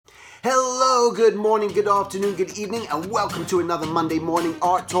Hello, good morning, good afternoon, good evening, and welcome to another Monday Morning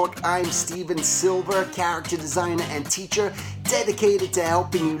Art Talk. I'm Steven Silver, character designer and teacher, dedicated to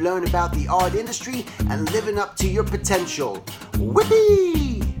helping you learn about the art industry and living up to your potential.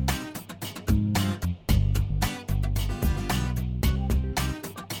 Whippy!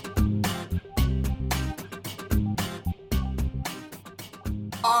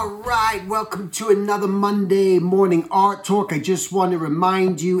 All right, welcome to another Monday Morning Art Talk. I just want to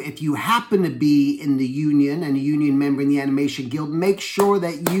remind you, if you happen to be in the union and a union member in the Animation Guild, make sure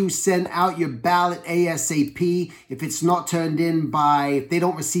that you send out your ballot ASAP. If it's not turned in if they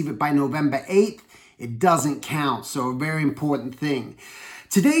don't receive it by November 8th, it doesn't count. So a very important thing.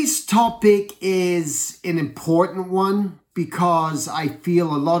 Today's topic is an important one because I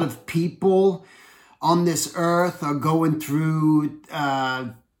feel a lot of people on this earth are going through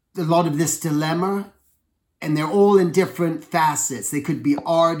a lot of this dilemma, and they're all in different facets. They could be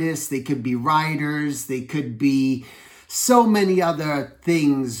artists, they could be writers, they could be so many other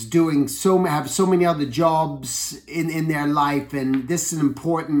things, have so many other jobs in their life. And this is an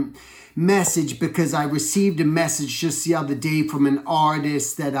important message because I received a message just the other day from an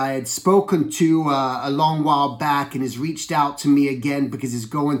artist that I had spoken to a long while back, and has reached out to me again because he's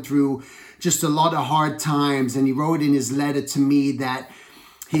going through just a lot of hard times. And he wrote in his letter to me that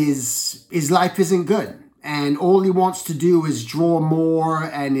his life isn't good, and all he wants to do is draw more,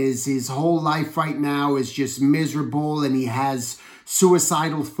 and his whole life right now is just miserable, and he has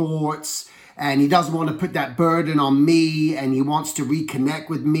suicidal thoughts, and he doesn't want to put that burden on me, and he wants to reconnect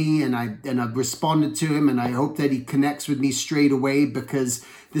with me. And I've responded to him, and I hope that he connects with me straight away because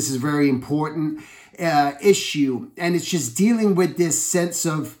this is a very important issue. And it's just dealing with this sense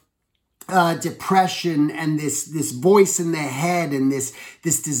of depression and this voice in their head, and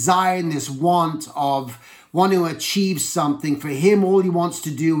this desire and this want to achieve something. For him, all he wants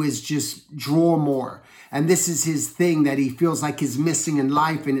to do is just draw more. And this is his thing that he feels like is missing in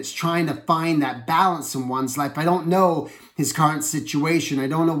life, and it's trying to find that balance in one's life. I don't know his current situation. I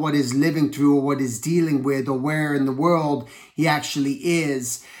don't know what he's living through or what he's dealing with or where in the world he actually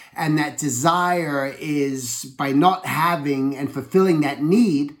is. And that desire is by not having and fulfilling that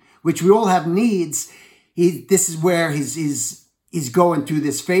need, which we all have needs. This is where he's going through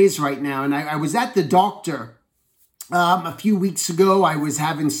this phase right now. And I was at the doctor a few weeks ago. I was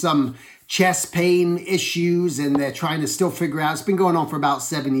having some chest pain issues, and they're trying to still figure out. It's been going on for about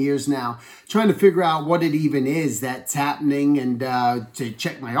 7 years now, trying to figure out what it even is that's happening, and to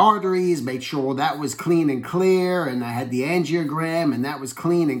check my arteries, make sure that was clean and clear. And I had the angiogram, and that was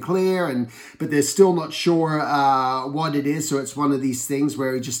clean and clear, but they're still not sure what it is. So it's one of these things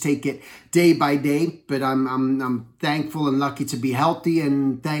where we just take it day by day. But I'm thankful and lucky to be healthy,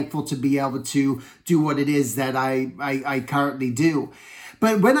 and thankful to be able to do what it is that I currently do.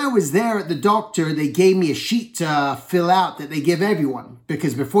 But when I was there at the doctor, they gave me a sheet to fill out that they give everyone,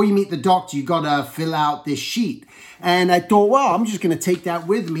 because before you meet the doctor, you got to fill out this sheet. And I thought, well, I'm just going to take that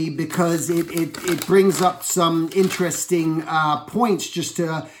with me because it brings up some interesting points just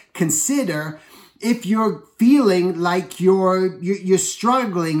to consider. If you're feeling like you're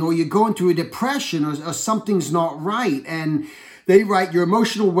struggling, or you're going through a depression, or something's not right. And they write, your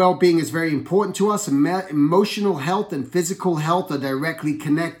emotional well-being is very important to us. Emotional health and physical health are directly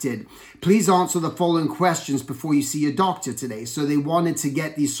connected. Please answer the following questions before you see your doctor today. So they wanted to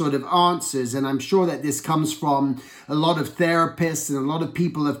get these sort of answers. And I'm sure that this comes from a lot of therapists, and a lot of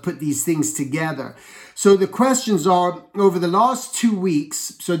people have put these things together. So the questions are, over the last 2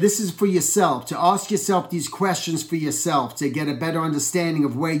 weeks, so this is for yourself, to ask yourself these questions for yourself, to get a better understanding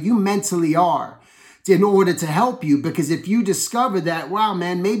of where you mentally are, in order to help you. Because if you discover that, wow,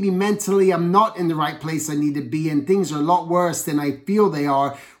 man, maybe mentally I'm not in the right place I need to be, and things are a lot worse than I feel they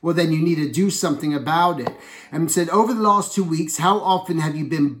are, well, then you need to do something about it. And said, over the last 2 weeks, how often have you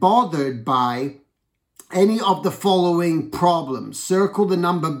been bothered by any of the following problems? Circle the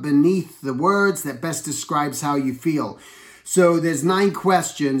number beneath the words that best describes how you feel. So there's 9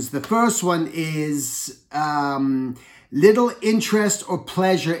 questions. The first one is little interest or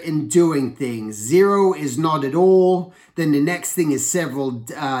pleasure in doing things. 0 is not at all. Then the next thing is several.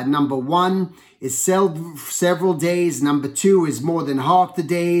 Number 1 is several days. Number 2 is more than half the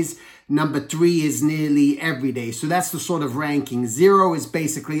days. Number 3 is nearly every day. So that's the sort of ranking. 0 is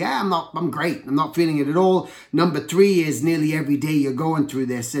basically, I'm great. I'm not feeling it at all. Number 3 is nearly every day you're going through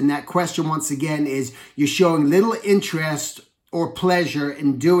this. And that question, once again, is you're showing little interest or pleasure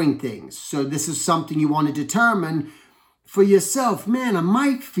in doing things. So this is something you want to determine for yourself. Man, am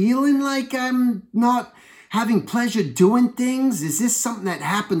I feeling like I'm not having pleasure doing things? Is this something that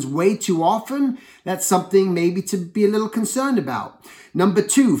happens way too often? That's something maybe to be a little concerned about. Number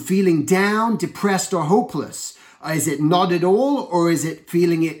 2, feeling down, depressed, or hopeless. Is it not at all, or is it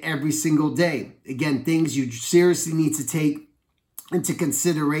feeling it every single day? Again, things you seriously need to take into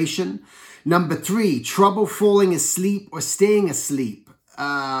consideration. Number 3, trouble falling asleep or staying asleep,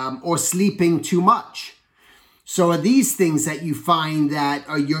 or sleeping too much. So are these things that you find that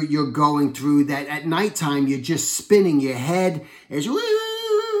you're going through, that at nighttime you're just spinning, your head is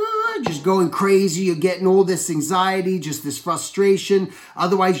just going crazy, you're getting all this anxiety, just this frustration,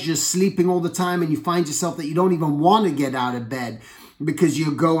 otherwise you're just sleeping all the time and you find yourself that you don't even want to get out of bed because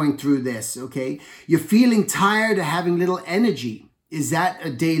you're going through this, okay? You're feeling tired or having little energy. Is that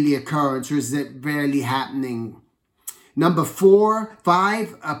a daily occurrence, or is it rarely happening? Number 4,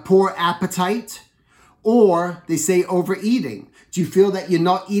 5, a poor appetite. Or they say overeating. Do you feel that you're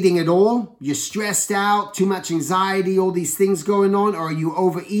not eating at all? You're stressed out, too much anxiety, all these things going on? Or are you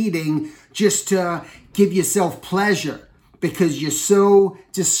overeating just to give yourself pleasure because you're so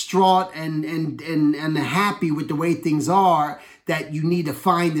distraught and happy with the way things are that you need to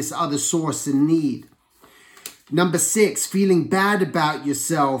find this other source in need? Number 6, feeling bad about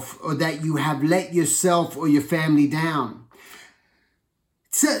yourself, or that you have let yourself or your family down.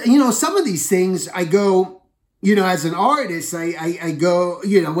 So, some of these things I go, as an artist, I go,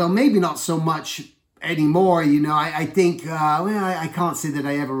 well, maybe not so much anymore. I think, I can't say that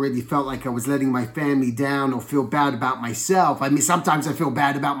I ever really felt like I was letting my family down or feel bad about myself. I mean, sometimes I feel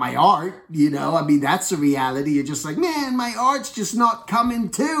bad about my art, that's the reality. You're just like, man, my art's just not coming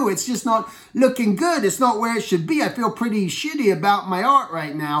to. It's just not looking good. It's not where it should be. I feel pretty shitty about my art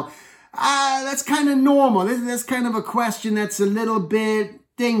right now. That's kind of normal. That's kind of a question that's a little bit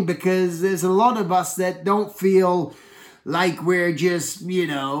thing, because there's a lot of us that don't feel like we're just, we're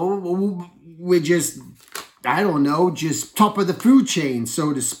just, just top of the food chain,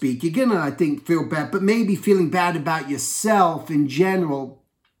 so to speak. You're gonna, I think, feel bad, but maybe feeling bad about yourself in general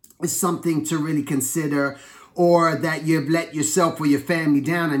is something to really consider, or that you've let yourself or your family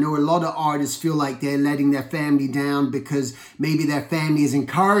down. I know a lot of artists feel like they're letting their family down because maybe their family is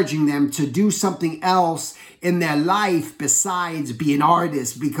encouraging them to do something else in their life besides be an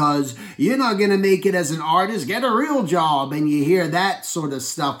artist, because you're not going to make it as an artist, get a real job. And you hear that sort of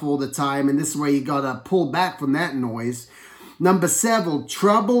stuff all the time. And this is where you got to pull back from that noise. Number 7,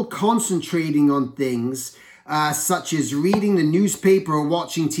 trouble concentrating on things, such as reading the newspaper or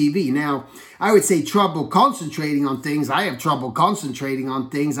watching TV. Now, I would say trouble concentrating on things. I have trouble concentrating on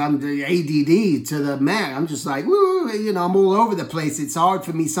things. I'm the ADD to the man. I'm just like, I'm all over the place. It's hard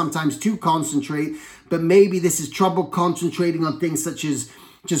for me sometimes to concentrate, but maybe this is trouble concentrating on things such as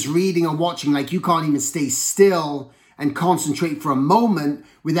just reading or watching. Like, you can't even stay still and concentrate for a moment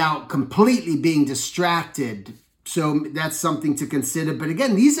without completely being distracted. So that's something to consider. But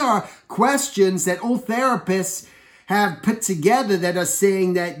again, these are questions that all therapists have put together that are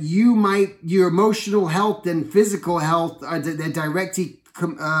saying that your emotional health and physical health are they're directly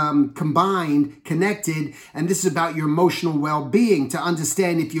combined, connected. And this is about your emotional well-being, to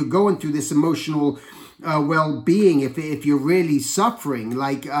understand if you're going through this emotional well-being, if you're really suffering.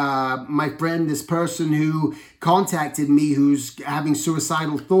 Like my friend, this person who contacted me, who's having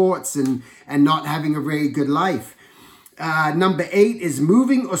suicidal thoughts and not having a very good life. Number 8 is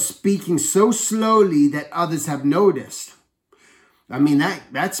moving or speaking so slowly that others have noticed. I mean,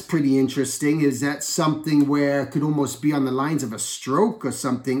 that's pretty interesting. Is that something where it could almost be on the lines of a stroke or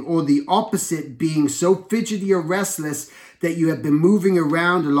something? Or the opposite, being so fidgety or restless that you have been moving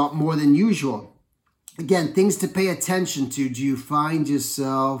around a lot more than usual. Again, things to pay attention to. Do you find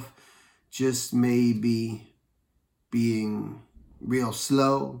yourself just maybe being real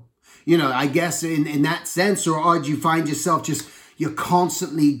slow? I guess in that sense, or do you find yourself you're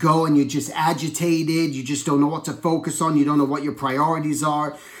constantly going, you're just agitated, you just don't know what to focus on, you don't know what your priorities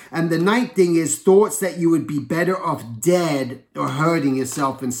are. And the 9th thing is thoughts that you would be better off dead or hurting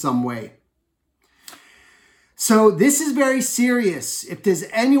yourself in some way. So this is very serious. If there's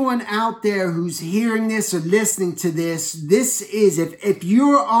anyone out there who's hearing this or listening to this, this is, if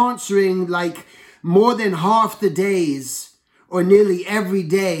you're answering like more than half the days or nearly every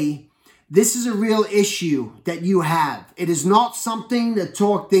day, this is a real issue that you have. It is not something to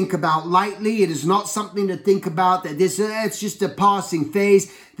think about lightly. It is not something to think about that it's just a passing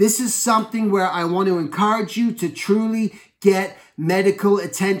phase. This is something where I want to encourage you to truly get medical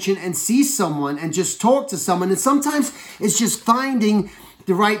attention and see someone and just talk to someone. And sometimes it's just finding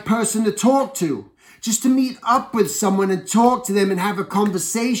the right person to talk to. just to meet up with someone and talk to them and have a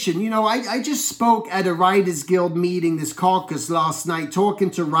conversation. You know, I just spoke at a Writers Guild meeting, this caucus last night, talking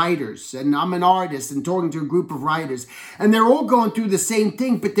to writers, and I'm an artist and talking to a group of writers, and they're all going through the same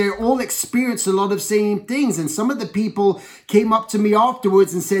thing, but they're all experienced a lot of same things. And some of the people came up to me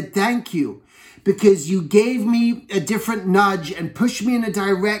afterwards and said, thank you, because you gave me a different nudge and pushed me in a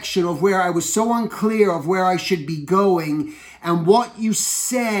direction of where I was so unclear of where I should be going. And what you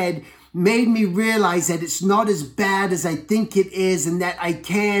said made me realize that it's not as bad as I think it is, and that I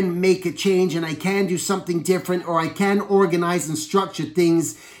can make a change and I can do something different, or I can organize and structure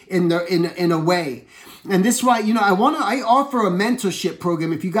things in a way. And this is why, you know, I offer a mentorship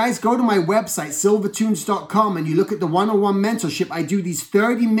program. If you guys go to my website, silvertunes.com, and you look at the one-on-one mentorship, I do these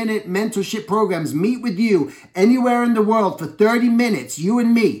 30-minute mentorship programs, meet with you anywhere in the world for 30 minutes, you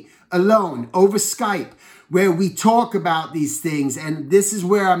and me, alone, over Skype, where we talk about these things. And this is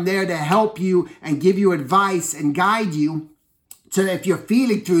where I'm there to help you and give you advice and guide you to, if you're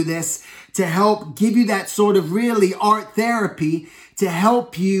feeling through this, to help give you that sort of really art therapy to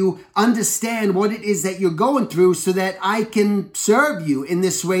help you understand what it is that you're going through, so that I can serve you in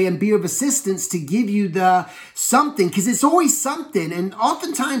this way and be of assistance to give you the something, because it's always something. And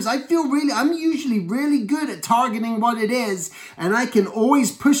oftentimes I'm usually really good at targeting what it is, and I can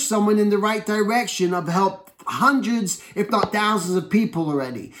always push someone in the right direction of help hundreds, if not thousands of people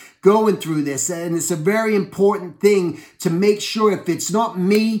already going through this. And it's a very important thing to make sure, if it's not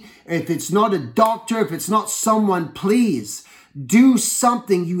me, if it's not a doctor, if it's not someone, please do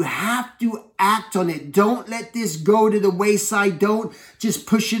something. You have to act on it. Don't let this go to the wayside. Don't just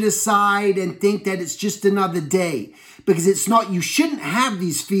push it aside and think that it's just another day, because it's not. You shouldn't have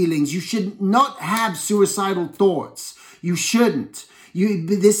these feelings. You should not have suicidal thoughts. You shouldn't.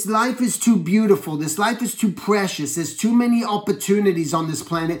 This life is too beautiful. This life is too precious. There's too many opportunities on this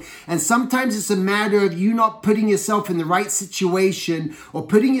planet. And sometimes it's a matter of you not putting yourself in the right situation, or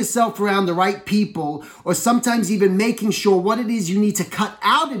putting yourself around the right people, or sometimes even making sure what it is you need to cut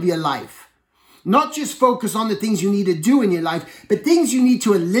out of your life. Not just focus on the things you need to do in your life, but things you need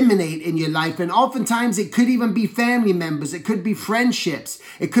to eliminate in your life. And oftentimes it could even be family members. It could be friendships.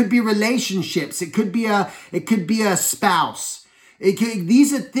 It could be relationships. It could be a spouse.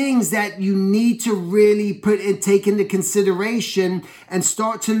 These are things that you need to really take into consideration, and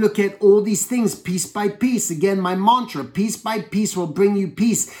start to look at all these things piece by piece. Again, my mantra, piece by piece will bring you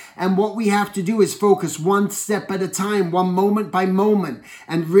peace. And what we have to do is focus one step at a time, one moment by moment,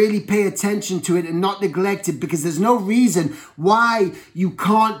 and really pay attention to it and not neglect it, because there's no reason why you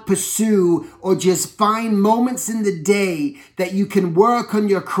can't pursue or just find moments in the day that you can work on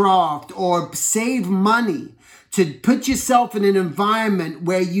your craft or save money, to put yourself in an environment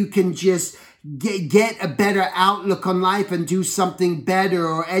where you can just get a better outlook on life and do something better,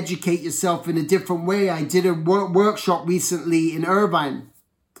 or educate yourself in a different way. I did a workshop recently in Irvine,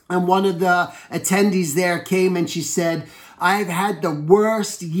 and one of the attendees there came and she said, I've had the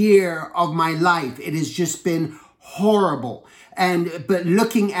worst year of my life. It has just been horrible. But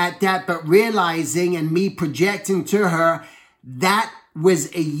looking at that, but realizing, and me projecting to her, that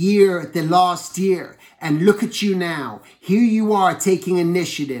was a year, the last year. And look at you now. Here you are taking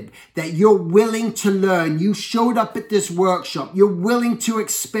initiative, that you're willing to learn. You showed up at this workshop. You're willing to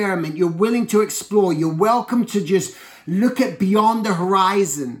experiment. You're willing to explore. You're welcome to just look at beyond the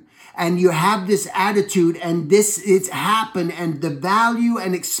horizon. And you have this attitude, and it's happened, and the value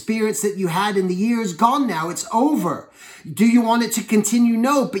and experience that you had in the year is gone now. It's over. Do you want it to continue?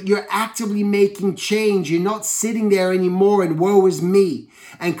 No, but you're actively making change. You're not sitting there anymore and woe is me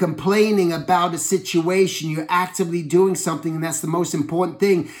and complaining about a situation. You're actively doing something, and that's the most important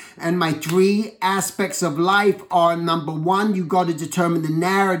thing. And my 3 aspects of life are, number 1, you got to determine the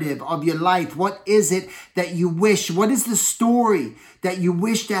narrative of your life. What is it that you wish? What is the story that you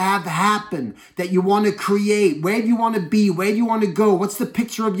wish to have happen, that you want to create? Where do you want to be? Where do you want to go? What's the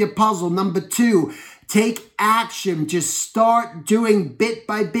picture of your puzzle? Number 2, take action. Just start doing bit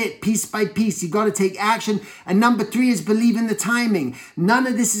by bit, piece by piece. You got to take action. And number 3 is believe in the timing. None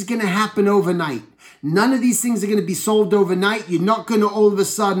of this is going to happen overnight. None of these things are going to be solved overnight. You're not going to all of a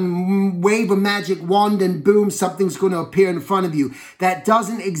sudden wave a magic wand and boom, something's going to appear in front of you. That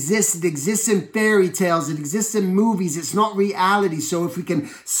doesn't exist. It exists in fairy tales. It exists in movies. It's not reality. So if we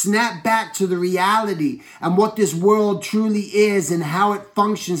can snap back to the reality and what this world truly is and how it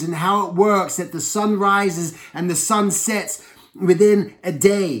functions and how it works, that the sun rises and the sun sets within a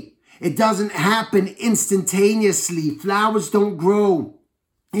day. It doesn't happen instantaneously. Flowers don't grow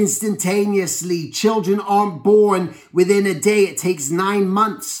instantaneously. Children aren't born within a day. It takes 9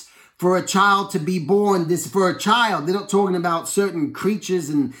 months for a child to be born. This for a child. They're not talking about certain creatures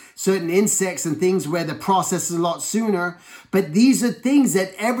and certain insects and things where the process is a lot sooner. But these are things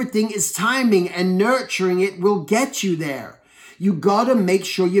that everything is timing, and nurturing it will get you there. You got to make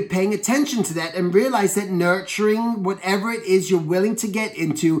sure you're paying attention to that and realize that nurturing whatever it is you're willing to get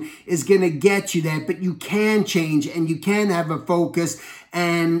into is going to get you there. But you can change and you can have a focus.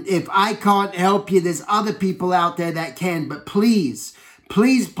 And if I can't help you, there's other people out there that can. But please,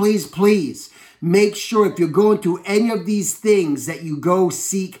 please, please, please make sure if you're going through any of these things that you go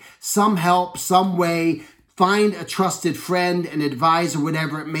seek some help, some way. Find a trusted friend, an advisor,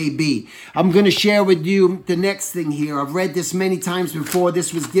 whatever it may be. I'm going to share with you the next thing here. I've read this many times before.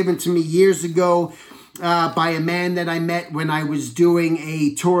 This was given to me years ago by a man that I met when I was doing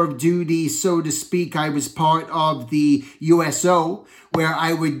a tour of duty, so to speak. I was part of the USO, where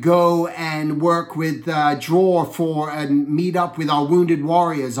I would go and work with Dror for and meet up with our wounded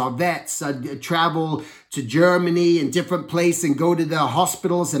warriors, our vets. I'd travel to Germany and different places and go to the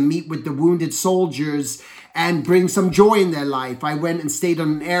hospitals and meet with the wounded soldiers and bring some joy in their life. I went and stayed on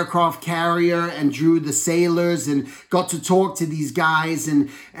an aircraft carrier and drew the sailors and got to talk to these guys.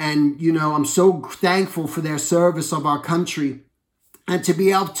 And you know, I'm so thankful for their service of our country. And to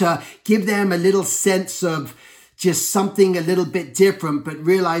be able to give them a little sense of just something a little bit different, but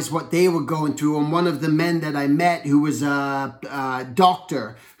realize what they were going through. And one of the men that I met, who was a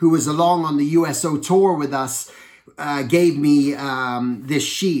doctor, who was along on the USO tour with us, gave me this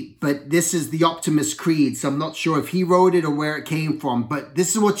sheet. But this is the Optimist Creed, so I'm not sure if he wrote it or where it came from. But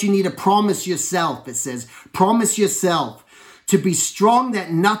this is what you need to promise yourself. It says, promise yourself to be strong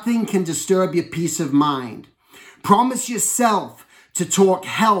that nothing can disturb your peace of mind. Promise yourself to talk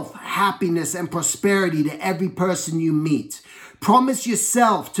health, happiness, and prosperity to every person you meet. Promise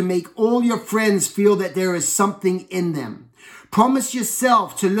yourself to make all your friends feel that there is something in them. Promise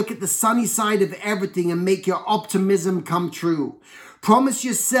yourself to look at the sunny side of everything and make your optimism come true. Promise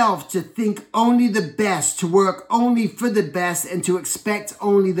yourself to think only the best, to work only for the best, and to expect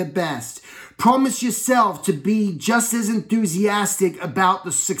only the best. Promise yourself to be just as enthusiastic about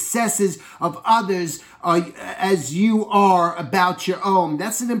the successes of others as you are about your own.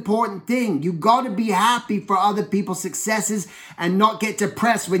 That's an important thing. You got to be happy for other people's successes and not get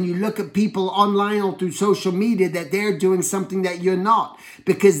depressed when you look at people online or through social media that they're doing something that you're not,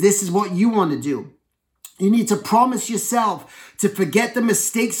 because this is what you want to do. You need to promise yourself to forget the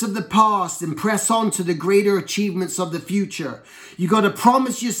mistakes of the past and press on to the greater achievements of the future. You got to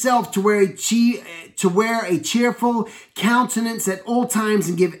promise yourself to wear a cheerful countenance at all times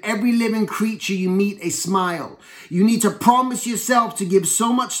and give every living creature you meet a smile. You need to promise yourself to give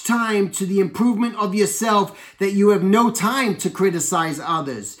so much time to the improvement of yourself that you have no time to criticize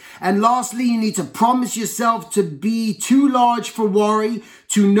others. And lastly, you need to promise yourself to be too large for worry,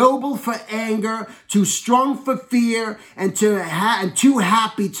 too noble for anger, too strong for fear, and too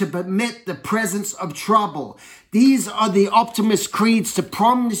happy to permit the presence of trouble. These are the Optimist Creeds to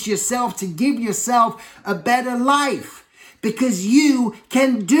promise yourself to give yourself a better life, because you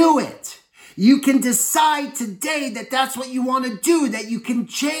can do it. You can decide today that that's what you want to do, that you can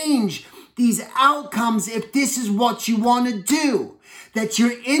change these outcomes if this is what you want to do. That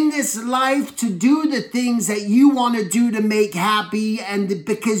you're in this life to do the things that you want to do to make happy, and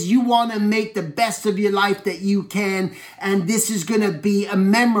because you want to make the best of your life that you can. And this is going to be a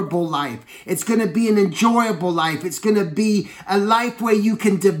memorable life. It's going to be an enjoyable life. It's going to be a life where you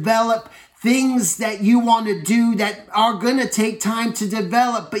can develop things that you want to do that are going to take time to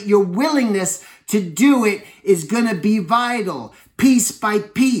develop, but your willingness to do it is going to be vital, piece by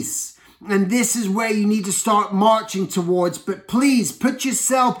piece. And this is where you need to start marching towards. But please put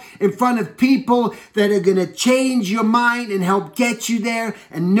yourself in front of people that are going to change your mind and help get you there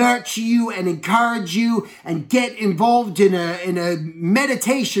and nurture you and encourage you, and get involved in a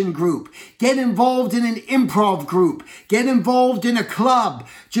meditation group. Get involved in an improv group. Get involved in a club.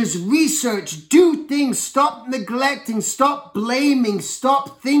 Just research, do things, stop neglecting, stop blaming,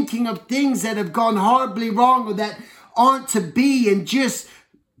 stop thinking of things that have gone horribly wrong or that aren't to be, and just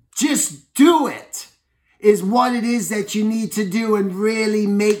do it is what it is that you need to do and really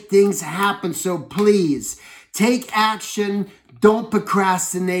make things happen. So please take action. Don't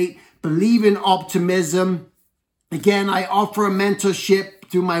procrastinate. Believe in optimism. Again, I offer a mentorship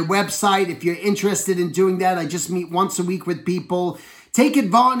through my website. If you're interested in doing that, I just meet once a week with people. Take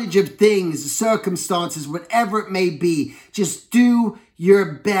advantage of things, circumstances, whatever it may be. Just do your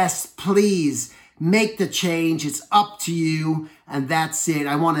best, please. Make the change. It's up to you. And that's it.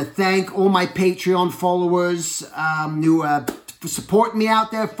 I want to thank all my Patreon followers who for supporting me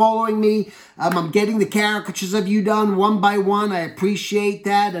out there, following me. I'm getting the caricatures of you done one by one. I appreciate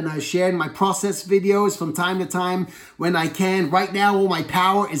that, and I share my process videos from time to time when I can. Right now, all my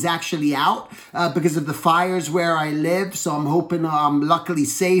power is actually out because of the fires where I live, so I'm hoping I'm luckily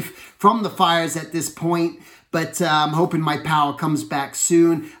safe from the fires at this point. But I'm hoping my power comes back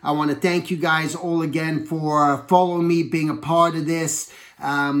soon. I want to thank you guys all again for following me, being a part of this.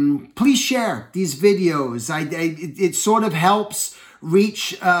 Please share these videos. It sort of helps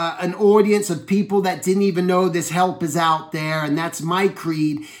reach an audience of people that didn't even know this help is out there. And that's my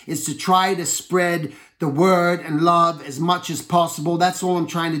creed, is to try to spread the word and love as much as possible. That's all I'm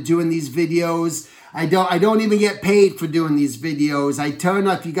trying to do in these videos. I don't even get paid for doing these videos. I turn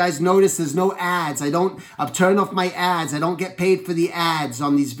off, if you guys notice, there's no ads. I've turned off my ads. I don't get paid for the ads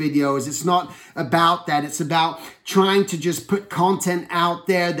on these videos. It's not about that. It's about trying to just put content out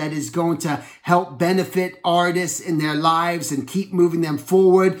there that is going to help benefit artists in their lives and keep moving them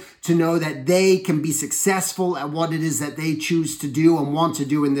forward to know that they can be successful at what it is that they choose to do and want to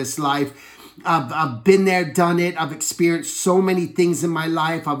do in this life. I've been there, done it. I've experienced so many things in my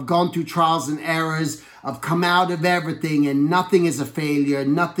life. I've gone through trials and errors. I've come out of everything, and nothing is a failure.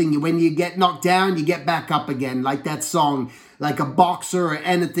 Nothing. When you get knocked down, you get back up again, like that song, like a boxer or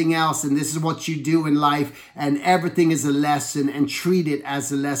anything else. And this is what you do in life, and everything is a lesson, and treat it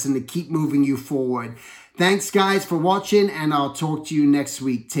as a lesson to keep moving you forward. Thanks, guys, for watching, and I'll talk to you next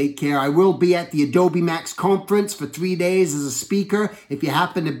week. Take care. I will be at the Adobe Max conference for 3 days as a speaker. If you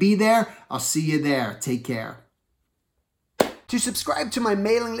happen to be there, I'll see you there. Take care. To subscribe to my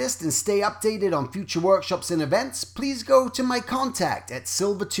mailing list and stay updated on future workshops and events, please go to my contact at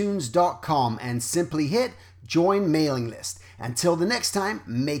silvertunes.com and simply hit Join Mailing List. Until the next time,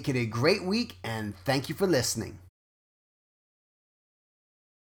 make it a great week, and thank you for listening.